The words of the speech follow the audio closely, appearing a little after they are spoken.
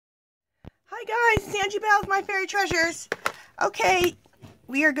Hi guys, it's Angie Bell with My Fairy Treasures. Okay,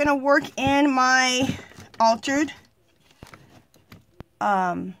 we are going to work in my altered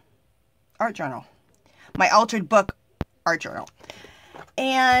art journal. My altered book art journal.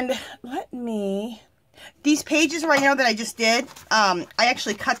 And these pages right now that I just did, I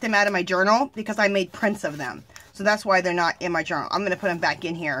actually cut them out of my journal because I made prints of them. So that's why they're not in my journal. I'm going to put them back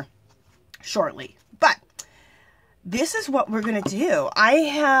in here shortly. But this is what we're going to do. I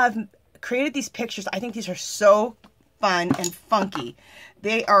have created these pictures. I think these are so fun and funky.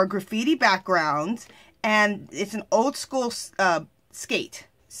 They are graffiti backgrounds, and it's an old school skate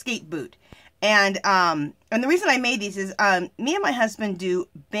boot. And the reason I made these is me and my husband do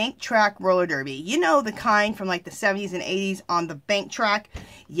bank track roller derby. You know, the kind from like the 70s and 80s on the bank track.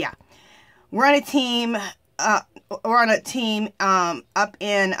 Yeah, we're on a team. Up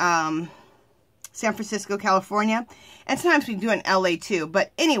in San Francisco, California, and sometimes we do in LA too.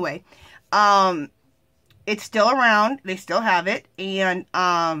 But anyway, it's still around. They still have it, and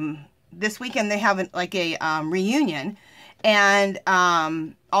this weekend they have a reunion, and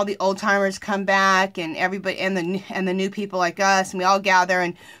all the old timers come back, and everybody, and the new people like us, and we all gather,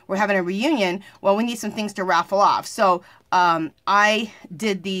 and we're having a reunion. Well, we need some things to raffle off, so I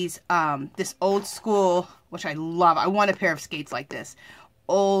did these this old school, which I love. I want a pair of skates like this,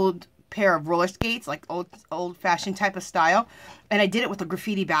 old pair of roller skates, like old-fashioned type of style, and I did it with a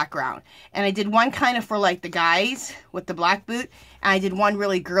graffiti background. And I did one kind of for like the guys with the black boot, and I did one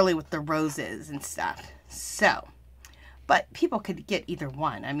really girly with the roses and stuff. So, but people could get either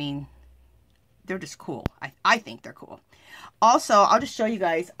one. I mean, they're just cool. I think they're cool. Also, I'll just show you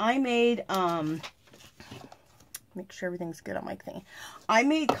guys. I made make sure everything's good on my thing. I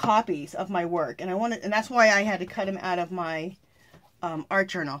made copies of my work, and and that's why I had to cut them out of my art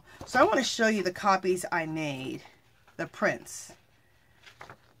journal. So I want to show you the copies I made, the prints,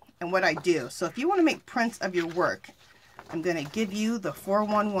 and what I do. So if you want to make prints of your work, I'm going to give you the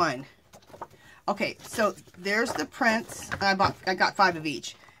 411. Okay, so there's the prints. I got 5 of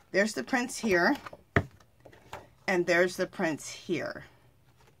each. There's the prints here, and there's the prints here.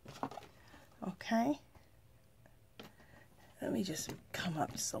 Okay. Let me just come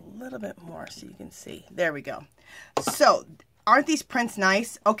up just a little bit more so you can see. There we go. So, aren't these prints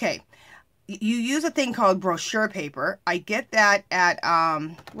nice? Okay. You use a thing called brochure paper. I get that at,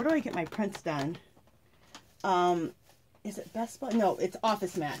 where do I get my prints done? Is it Best Buy? No, it's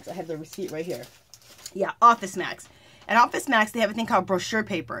Office Max. I have the receipt right here. Yeah, Office Max. At Office Max, they have a thing called brochure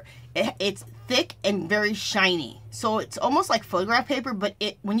paper. It's thick and very shiny. So, it's almost like photograph paper, but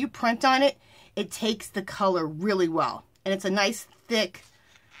when you print on it, it takes the color really well. And it's a nice, thick,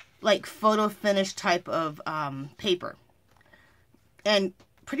 like photo finish type of paper. And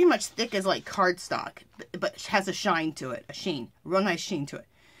pretty much thick as like cardstock, but has a shine to it, a real nice sheen to it.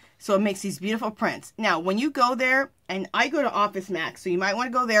 So it makes these beautiful prints. Now, when you go there, and I go to Office Max, so you might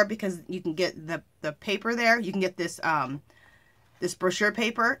want to go there because you can get the paper there. You can get this this brochure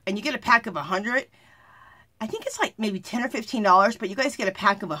paper, and you get a pack of 100. I think it's like maybe $10 or $15, but you guys get a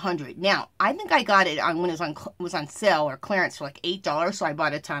pack of 100. Now, I think I got it when it was on sale or clearance for like $8, so I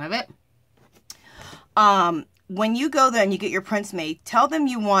bought a ton of it. When you go there and you get your prints made, tell them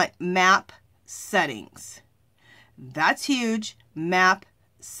you want map settings. That's huge, map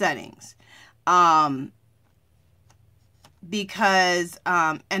settings. Because,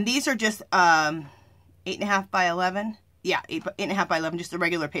 and these are just 8.5 by 11. Yeah, 8.5 by 11, just a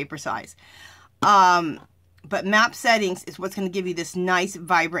regular paper size. But map settings is what's going to give you this nice,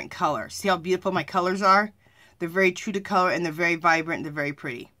 vibrant color. See how beautiful my colors are? They're very true to color, and they're very vibrant, and they're very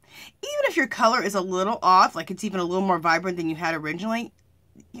pretty. Even if your color is a little off, like it's even a little more vibrant than you had originally,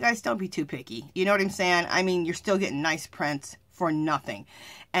 you guys don't be too picky. You know what I'm saying? I mean, you're still getting nice prints for nothing.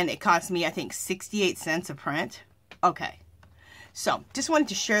 And it cost me, I think, 68 cents a print. Okay. So, just wanted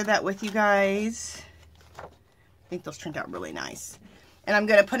to share that with you guys. I think those turned out really nice. And I'm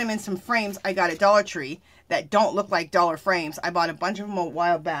going to put them in some frames I got at Dollar Tree that don't look like dollar frames. I bought a bunch of them a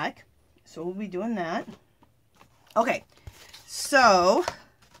while back. So we'll be doing that. Okay. So,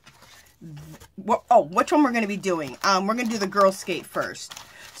 which one we're going to be doing? We're going to do the girl skate first.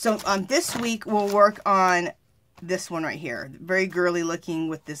 So this week we'll work on this one right here. Very girly looking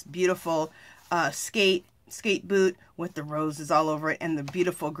with this beautiful skate boot with the roses all over it and the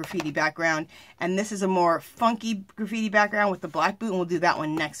beautiful graffiti background. And this is a more funky graffiti background with the black boot, and we'll do that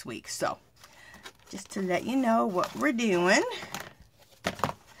one next week. So just to let you know what we're doing.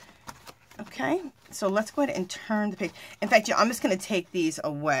 Okay, so let's go ahead and turn the page. In fact, I'm just going to take these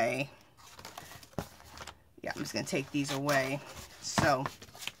away. Yeah, I'm just going to take these away so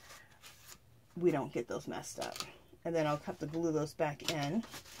we don't get those messed up. And then I'll have to glue those back in.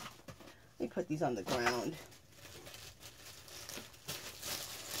 Let me put these on the ground.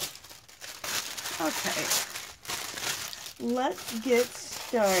 Okay. Let's get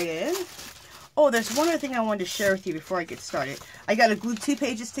started. Oh, there's one other thing I wanted to share with you before I get started. I got to glue 2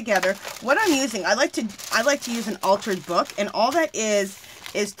 pages together. What I'm using, I like to use an altered book, and all that is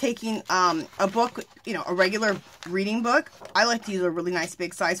taking a book, you know, a regular reading book. I like to use a really nice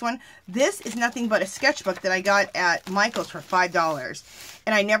big size one. This is nothing but a sketchbook that I got at Michael's for $5.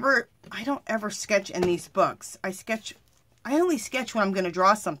 And I don't ever sketch in these books. I only sketch when I'm going to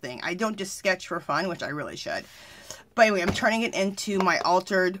draw something. I don't just sketch for fun, which I really should. But anyway, I'm turning it into my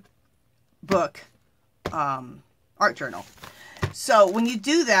altered book art journal. So when you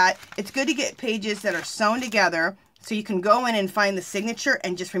do that, it's good to get pages that are sewn together so you can go in and find the signature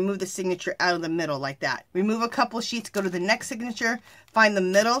and just remove the signature out of the middle like that. Remove a couple of sheets, go to the next signature, find the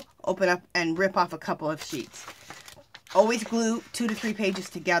middle, open up and rip off a couple of sheets. Always glue 2 to 3 pages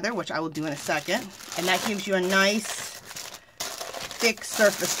together, which I will do in a second, and that gives you a nice thick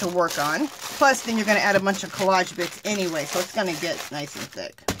surface to work on. Plus then you're going to add a bunch of collage bits anyway, so it's going to get nice and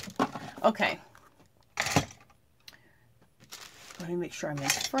thick. Okay, let me make sure I'm in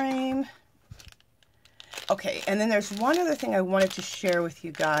frame. Okay, and then there's one other thing I wanted to share with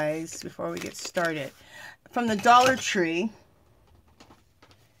you guys before we get started. From the Dollar Tree,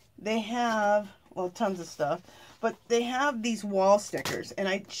 they have, well, tons of stuff, but they have these wall stickers, and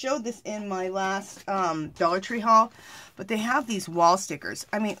I showed this in my last Dollar Tree haul, but they have these wall stickers.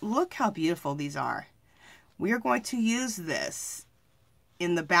 I mean, look how beautiful these are. We are going to use this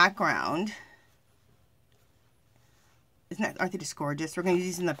in the background. Aren't they just gorgeous? We're going to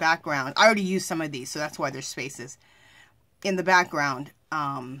use these in the background. I already used some of these, so that's why there's spaces in the background,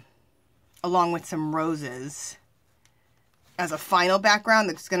 along with some roses as a final background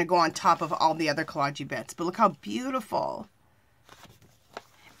that's going to go on top of all the other collagey bits. But look how beautiful.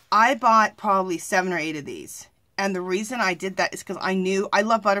 I bought probably 7 or 8 of these. And the reason I did that is because I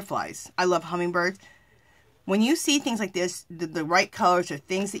love butterflies. I love hummingbirds. When you see things like this, the right colors or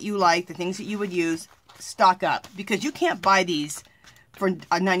things that you like, the things that you would use, stock up. Because you can't buy these for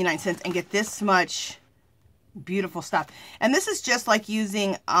 99 cents and get this much beautiful stuff. And this is just like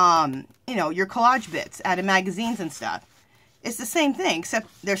using, you know, your collage bits out of magazines and stuff. It's the same thing, except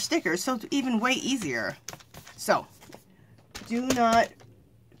they're stickers, so it's even way easier. So, do not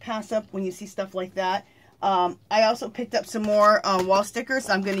pass up when you see stuff like that. I also picked up some more wall stickers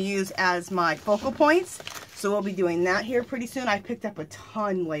I'm going to use as my focal points. So we'll be doing that here pretty soon. I picked up a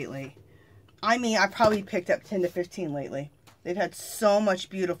ton lately. I mean, I probably picked up 10 to 15 lately. They've had so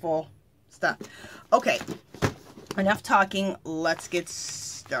much beautiful stuff. Okay, enough talking. Let's get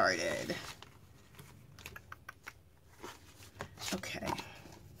started. Okay.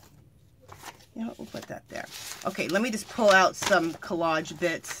 You know what, we'll put that there. Okay, let me just pull out some collage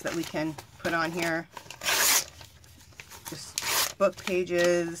bits that we can put on here. Just book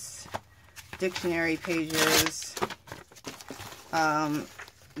pages, dictionary pages,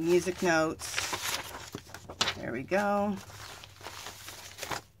 music notes. There we go.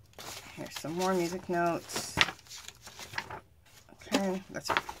 Here's some more music notes. Okay,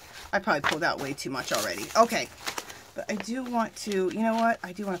 I probably pulled out way too much already. Okay. But I do want to, you know what?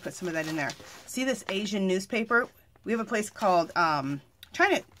 I do want to put some of that in there. See this Asian newspaper? We have a place called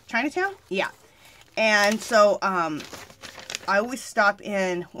Chinatown? Yeah. And so I always stop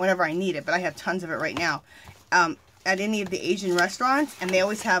in whenever I need it, but I have tons of it right now. At any of the Asian restaurants, and they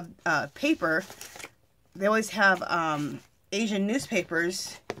always have paper. They always have Asian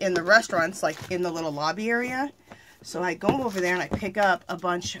newspapers in the restaurants, like in the little lobby area. So I go over there and I pick up a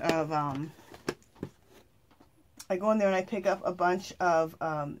bunch of... I go in there and I pick up a bunch of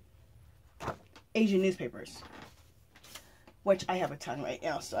Asian newspapers, which I have a ton right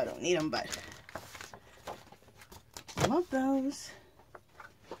now, so I don't need them, but I love those.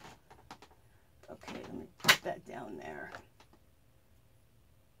 Okay, let me put that down there.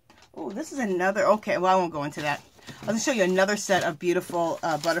 Oh, this is another, okay, well, I won't go into that. I'll just show you another set of beautiful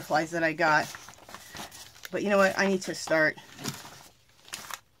butterflies that I got. But you know what? I need to start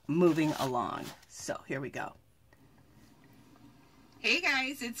moving along. So here we go. Hey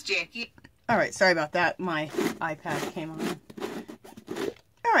guys, it's Jackie. Alright, sorry about that. My iPad came on.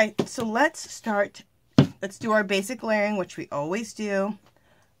 Alright, so let's start. Let's do our basic layering, which we always do.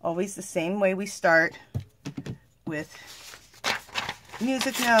 Always the same way we start with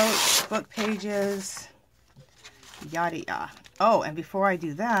music notes, book pages, yada yada. Oh, and before I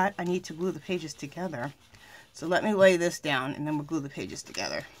do that, I need to glue the pages together. So let me lay this down and then we'll glue the pages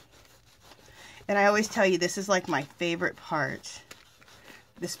together. And I always tell you, this is like my favorite part.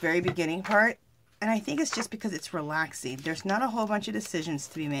 This very beginning part, and I think it's just because it's relaxing. There's not a whole bunch of decisions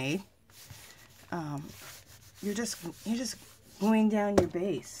to be made. you're just gluing down your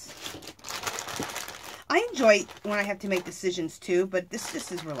base. I enjoy when I have to make decisions too, but this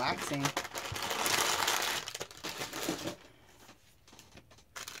just is relaxing.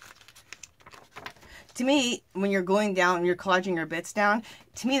 To me, when you're gluing down, you're collaging your bits down,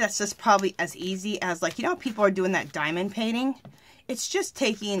 to me that's just probably as easy as, like, you know, people are doing that diamond painting. It's just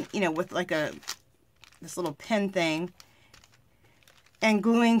taking, you know, with like this little pin thing and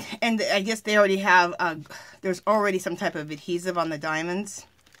gluing, and I guess they already have, there's already some type of adhesive on the diamonds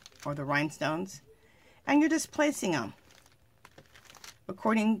or the rhinestones, and you're just placing them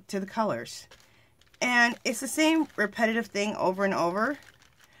according to the colors. And it's the same repetitive thing over and over,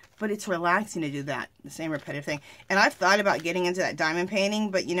 but it's relaxing to do that, the same repetitive thing. And I've thought about getting into that diamond painting,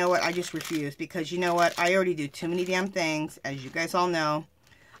 but you know what? I just refuse, because you know what? I already do too many damn things, as you guys all know.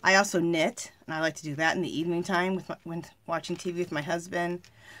 I also knit, and I like to do that in the evening time when watching TV with my husband.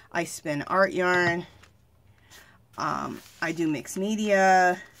 I spin art yarn. I do mixed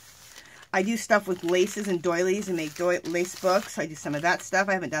media. I do stuff with laces and doilies and make lace books. I do some of that stuff.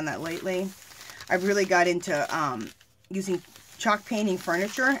 I haven't done that lately. I've really got into using chalk painting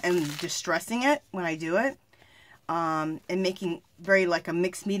furniture and distressing it when I do it, and making very like a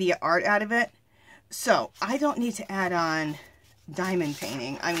mixed media art out of it. So I don't need to add on diamond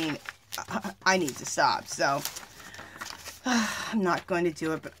painting. I mean, I need to stop. So I'm not going to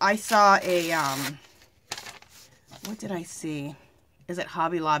do it. But I saw a what did I see? Is it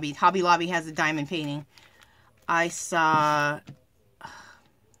Hobby Lobby? Hobby Lobby has a diamond painting. I saw.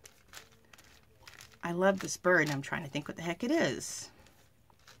 I love this bird, and I'm trying to think what the heck it is.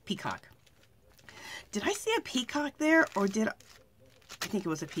 Peacock. Did I see a peacock there, or did I think it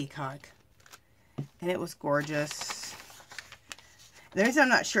was a peacock? And it was gorgeous. The reason I'm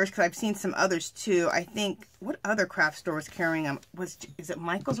not sure is because I've seen some others too. I think, what other craft store was carrying them? Is it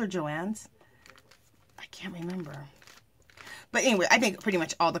Michael's or Joann's? I can't remember. But anyway, I think pretty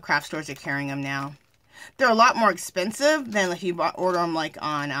much all the craft stores are carrying them now. They're a lot more expensive than if you order them like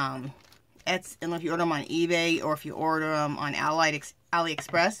on Etsy, and if you order them on eBay, or if you order them on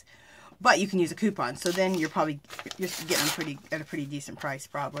AliExpress. But you can use a coupon, so then you're getting them at a pretty decent price,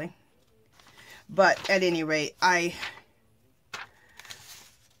 probably. But at any rate, I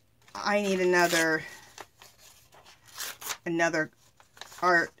need another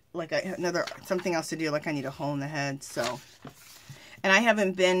art, like something else to do. Like I need a hole in the head. So, and I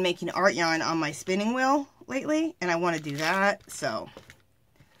haven't been making art yarn on my spinning wheel lately, and I want to do that. So.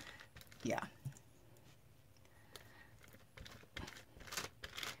 Yeah.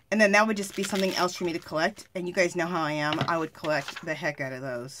 And then that would just be something else for me to collect. And you guys know how I am. I would collect the heck out of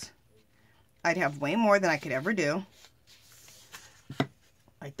those. I'd have way more than I could ever do.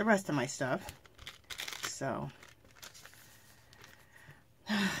 Like the rest of my stuff. So.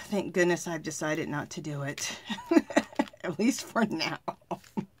 Thank goodness I've decided not to do it. At least for now.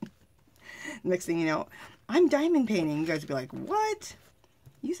 Next thing you know, I'm diamond painting. You guys would be like, what?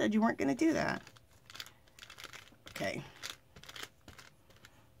 You said you weren't going to do that. Okay.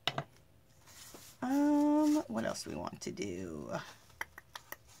 What else do we want to do?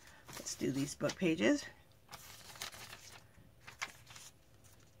 Let's do these book pages.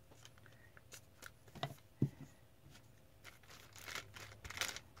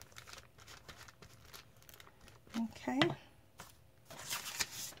 Okay.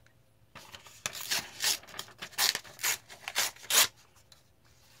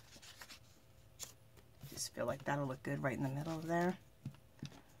 Feel like that'll look good right in the middle of there,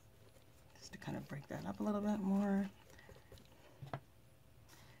 just to kind of break that up a little bit more.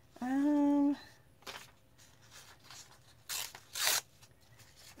 I'll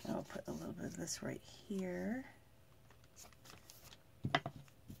put a little bit of this right here.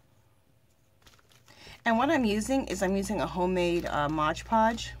 And what I'm using is I'm using a homemade Mod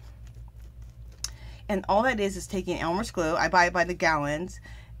Podge, and all that is taking Elmer's glue. I buy it by the gallons.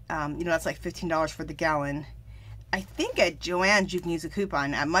 You know, that's like $15 for the gallon. I think at Joann's you can use a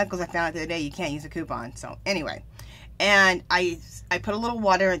coupon. At Michael's I found out the other day you can't use a coupon. So anyway, and I put a little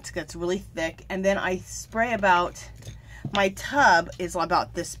water. It gets really thick, and then I spray about. My tub is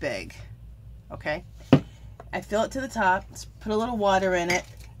about this big. Okay, I fill it to the top. Put a little water in it,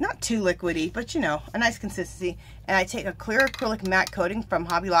 not too liquidy, but you know, a nice consistency. And I take a clear acrylic matte coating from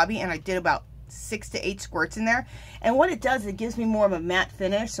Hobby Lobby, and I did about 6 to 8 squirts in there, and what it does, it gives me more of a matte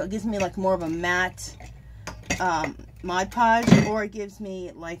finish. So it gives me like more of a matte Mod Podge, or it gives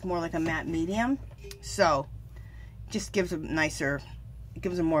me like more like a matte medium. So just gives a nicer, it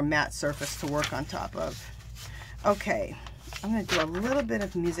gives a more matte surface to work on top of. Okay, I'm going to do a little bit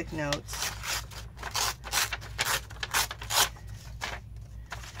of music notes.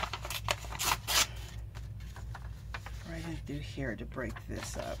 do here to break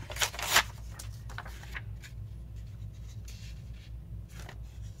this up?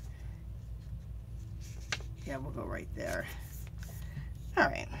 Yeah, we'll go right there. All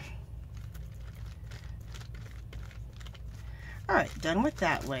right. All right, done with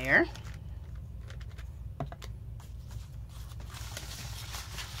that layer.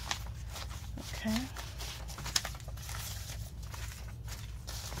 Okay.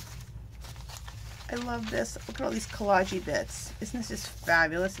 I love this. Look at all these collage bits. Isn't this just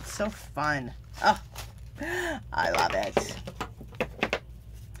fabulous? It's so fun. Oh, I love it.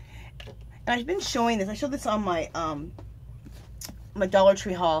 And I've been showing this. I showed this on my my Dollar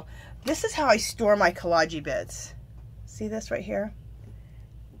Tree haul. This is how I store my collage bits. See this right here?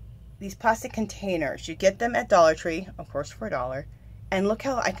 These plastic containers. You get them at Dollar Tree, of course, for $1. And look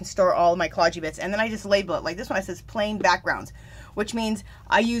how I can store all of my collage bits. And then I just label it. Like this one, it says plain backgrounds, which means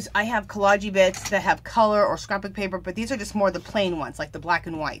I have collage bits that have color or scrapbook paper, but these are just more the plain ones, like the black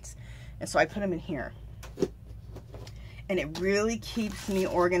and whites. And so I put them in here. And it really keeps me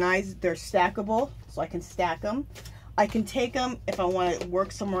organized. They're stackable, so I can stack them. I can take them if I want to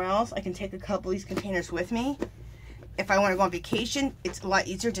work somewhere else. I can take a couple of these containers with me. If I want to go on vacation, it's a lot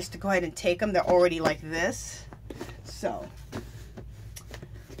easier just to go ahead and take them. They're already like this. So,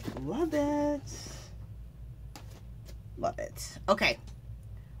 love it. Love it. Okay,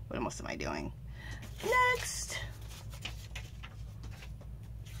 what else am I doing? Next.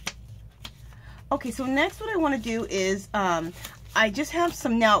 Okay, so next what I want to do is, I just have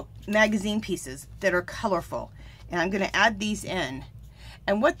some now magazine pieces that are colorful, and I'm going to add these in.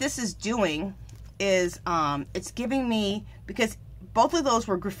 And what this is doing is, it's giving me, because both of those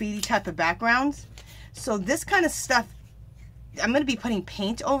were graffiti type of backgrounds, so this kind of stuff, I'm going to be putting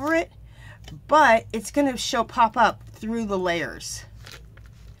paint over it, but it's going to pop up through the layers.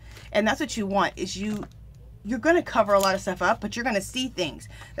 And that's what you want, is you're going to cover a lot of stuff up, but you're going to see things.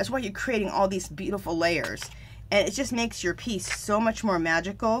 That's why you're creating all these beautiful layers. And it just makes your piece so much more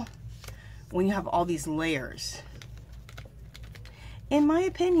magical when you have all these layers. In my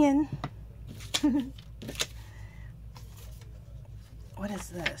opinion. What is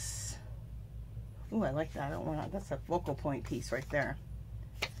this? Ooh, I like that. I don't want that's a focal point piece right there.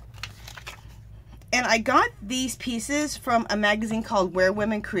 And I got these pieces from a magazine called Where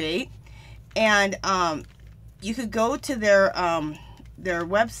Women Create. And you could go to their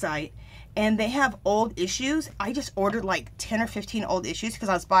website, and they have old issues. I just ordered like 10 or 15 old issues because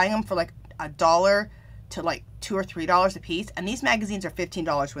I was buying them for like $1 to like $2 or $3 a piece. And these magazines are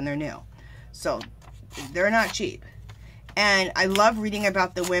 $15 when they're new. So they're not cheap. And I love reading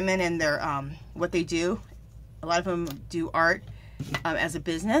about the women and their what they do. A lot of them do art as a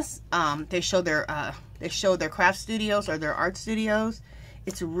business. They show their craft studios or their art studios.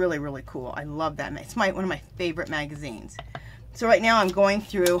 It's really, really cool. I love that. It's one of my favorite magazines. So right now I'm going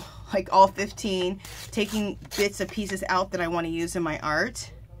through like all 15, taking bits and pieces out that I want to use in my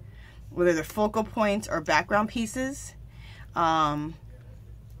art, whether they're focal points or background pieces.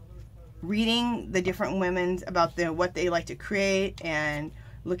 Reading the different women about what they like to create and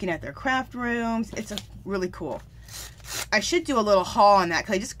looking at their craft rooms. It's really cool. I should do a little haul on that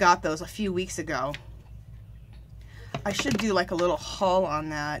because I just got those a few weeks ago. I should do like a little haul on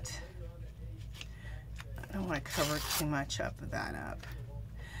that. I don't want to cover too much of that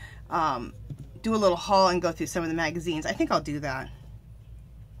up. Do a little haul and go through some of the magazines. I think I'll do that.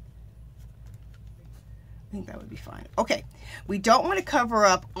 I think that would be fine. Okay, we don't want to cover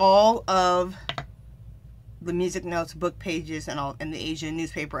up all of the music notes, book pages, and the Asian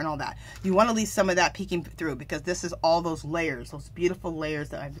newspaper and all that. You want to leave some of that peeking through because this is all those layers, those beautiful layers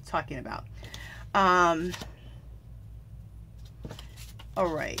that I've been talking about. All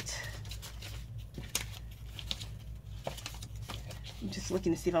right. I'm just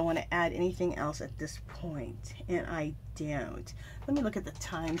looking to see if I want to add anything else at this point, and I don't. Let me look at the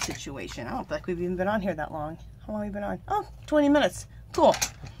time situation. I don't feel like we've even been on here that long. How long have we been on? Oh, 20 minutes. Cool.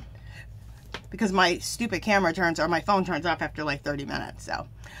 Because my stupid camera my phone turns off after like 30 minutes. So,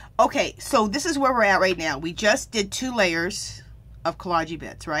 okay, so this is where we're at right now. We just did 2 layers of collage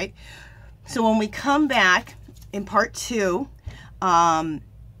bits, right? So when we come back in part 2, what are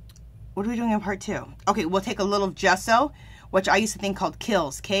we doing in part 2? Okay, we'll take a little gesso, which I use a thing called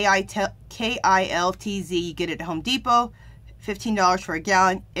Kills, K-I-L-T-Z. You get it at Home Depot, $15 for a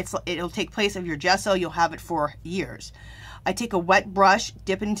gallon. It'll take place of your gesso. You'll have it for years. I take a wet brush,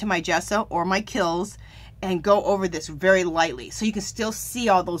 dip it into my gesso or my Kills, and go over this very lightly. So you can still see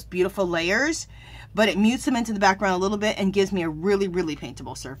all those beautiful layers, but it mutes them into the background a little bit and gives me a really, really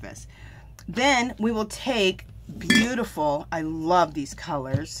paintable surface. Then we will take beautiful, I love these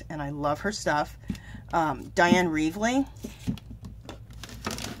colors, and I love her stuff. Diane Reevely.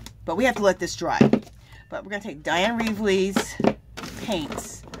 But we have to let this dry. But we're going to take Diane Reevely's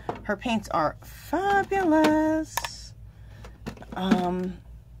paints. Her paints are fabulous.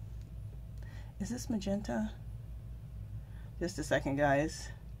 Is this magenta? Just a second, guys.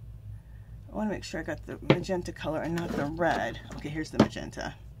 I want to make sure I got the magenta color and not the red. Okay, here's the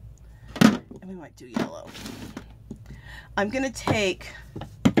magenta. And we might do yellow. I'm going to take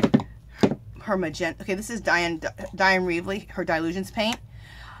her magenta. Okay, this is Diane Reevely, her Dilutions paint.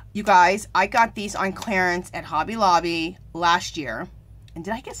 You guys, I got these on clearance at Hobby Lobby last year. And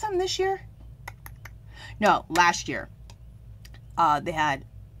did I get some this year? No, last year. They had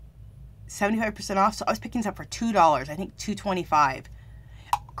 75% off, so I was picking these up for $2. I think $2.25.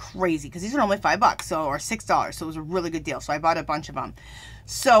 Crazy, because these are only $5, so, or $6, so it was a really good deal. So I bought a bunch of them.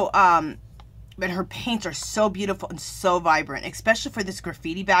 So, but her paints are so beautiful and so vibrant, especially for this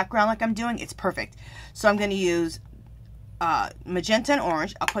graffiti background like I'm doing. It's perfect. So I'm going to use magenta and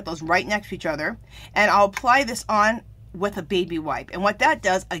orange. I'll put those right next to each other, and I'll apply this on with a baby wipe. And what that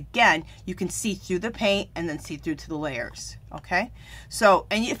does, again, you can see through the paint and then see through to the layers. Okay, so,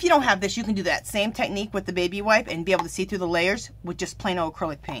 and if you don't have this, you can do that same technique with the baby wipe and be able to see through the layers with just plain old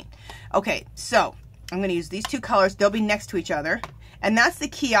acrylic paint. Okay, so I'm going to use these two colors. They'll be next to each other, and that's the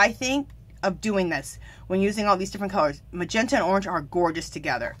key, I think, of doing this when using all these different colors. Magenta and orange are gorgeous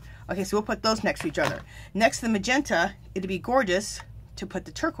together. Okay, so we'll put those next to each other. Next to the magenta, it'd be gorgeous to put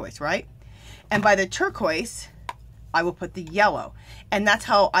the turquoise, right? And by the turquoise, I will put the yellow. And that's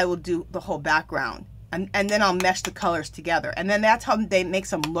how I will do the whole background. And then I'll mesh the colors together. And then that's how they make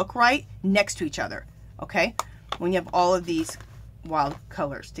them look right next to each other. Okay? When you have all of these wild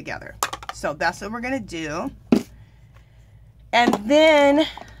colors together. So that's what we're going to do. And then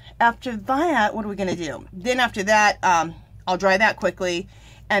after that, what are we going to do? Then after that, I'll dry that quickly.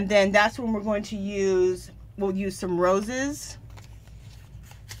 And then that's when we're going to use, we'll use some roses.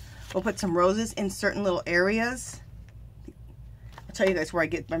 We'll put some roses in certain little areas. I'll tell you guys where I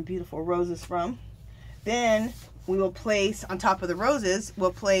get my beautiful roses from. Then we will place, on top of the roses,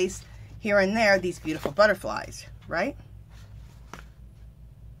 we'll place here and there these beautiful butterflies, right?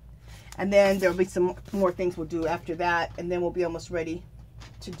 And then there'll be some more things we'll do after that, and then we'll be almost ready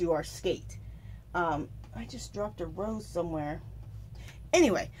to do our skate. I just dropped a rose somewhere.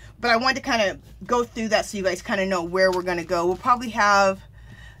 Anyway, but I wanted to kind of go through that so you guys kind of know where we're going to go. We'll probably have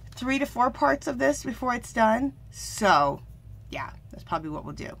 3 to 4 parts of this before it's done. So, yeah, that's probably what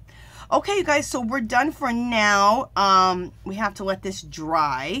we'll do. Okay, you guys, so we're done for now. We have to let this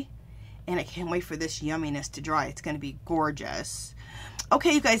dry. And I can't wait for this yumminess to dry. It's going to be gorgeous.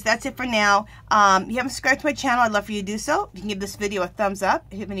 Okay, you guys, that's it for now. If you haven't subscribed to my channel, I'd love for you to do so. You can give this video a thumbs up.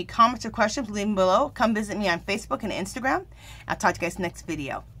 If you have any comments or questions, leave them below. Come visit me on Facebook and Instagram. I'll talk to you guys next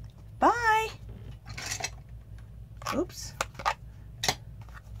video. Bye. Oops.